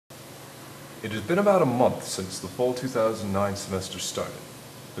It has been about a month since the fall 2009 semester started,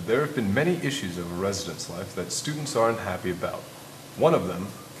 but there have been many issues over residence life that students aren't happy about. One of them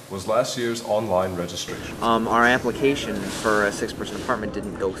was last year's online registration. Our application for a 6-person apartment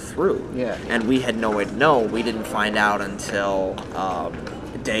didn't go through. Yeah. And we had no way to know. We didn't find out until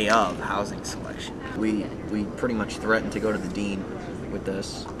the day of housing selection. We pretty much threatened to go to the dean with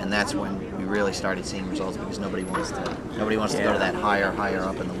this, and that's when we really started seeing results, because nobody wants to go to that higher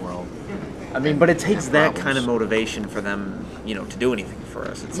up in the world. I mean, but it takes that kind of motivation for them, to do anything for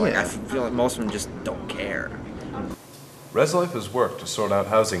us. It's like, I feel like most of them just don't care. ResLife has worked to sort out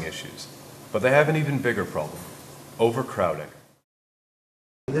housing issues, but they have an even bigger problem: overcrowding.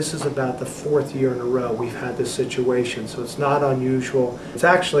 This is about the 4th year in a row we've had this situation, so it's not unusual.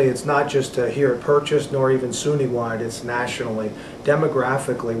 It's not just here at Purchase, nor even SUNY-wide, it's nationally.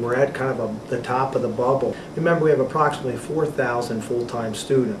 Demographically, we're at kind of the top of the bubble. Remember, we have approximately 4,000 full-time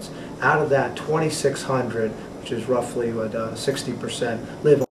students. Out of that, 2,600, which is roughly 60%,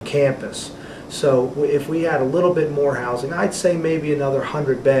 live on campus. So if we had a little bit more housing, I'd say maybe another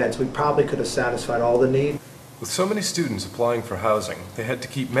 100 beds, we probably could have satisfied all the need. With so many students applying for housing, they had to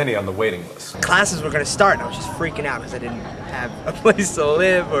keep many on the waiting list. Classes were going to start, and I was just freaking out because I didn't have a place to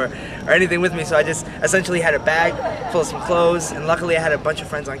live or anything with me, so I just essentially had a bag full of some clothes, and luckily I had a bunch of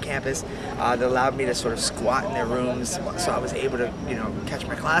friends on campus that allowed me to sort of squat in their rooms, so I was able to, catch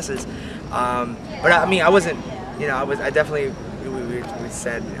my classes. But I mean, I wasn't, I definitely, we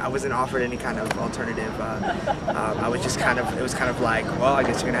said I wasn't offered any kind of alternative. I was just it was kind of like, well, I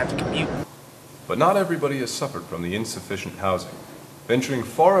guess you're going to have to commute. But not everybody has suffered from the insufficient housing. Venturing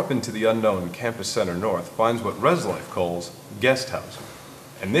far up into the unknown Campus Center North finds what ResLife calls guest housing.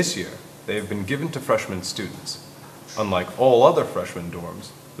 And this year, they have been given to freshman students. Unlike all other freshman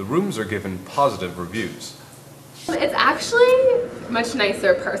dorms, the rooms are given positive reviews. It's actually much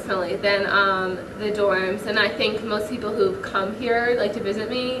nicer personally than the dorms, and I think most people who've come here to visit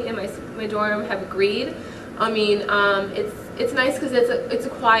me in my dorm have agreed. I mean, it's nice because it's a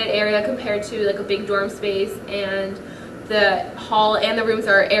quiet area compared to a big dorm space, and the hall and the rooms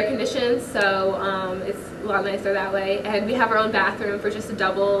are air conditioned, so it's a lot nicer that way. And we have our own bathroom for just a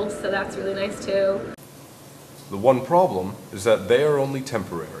double, so that's really nice too. The one problem is that they are only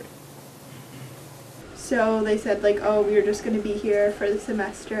temporary. So they said oh, we're just going to be here for the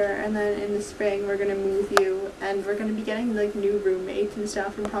semester, and then in the spring we're going to move you, and we're going to be getting new roommates and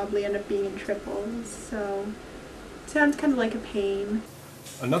stuff, and probably end up being in triples, so it sounds kind of like a pain.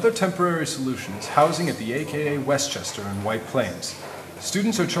 Another temporary solution is housing at the AKA Westchester in White Plains.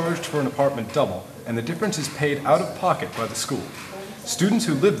 Students are charged for an apartment double, and the difference is paid out of pocket by the school. Students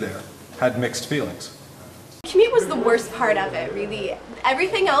who live there had mixed feelings. Commute was the worst part of it, really.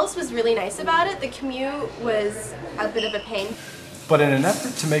 Everything else was really nice about it. The commute was a bit of a pain. But in an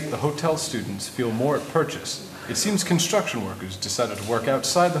effort to make the hotel students feel more at Purchase, it seems construction workers decided to work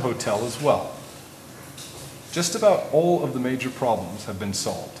outside the hotel as well. Just about all of the major problems have been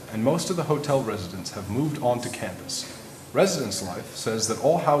solved, and most of the hotel residents have moved onto campus. Residence Life says that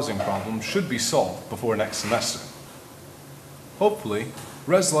all housing problems should be solved before next semester. Hopefully,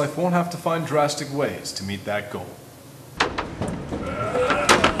 ResLife won't have to find drastic ways to meet that goal.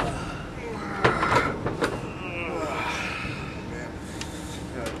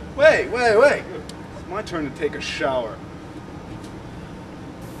 Wait. It's my turn to take a shower.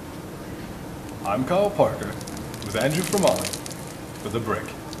 I'm Kyle Parker with Andrew Formale for The Brick.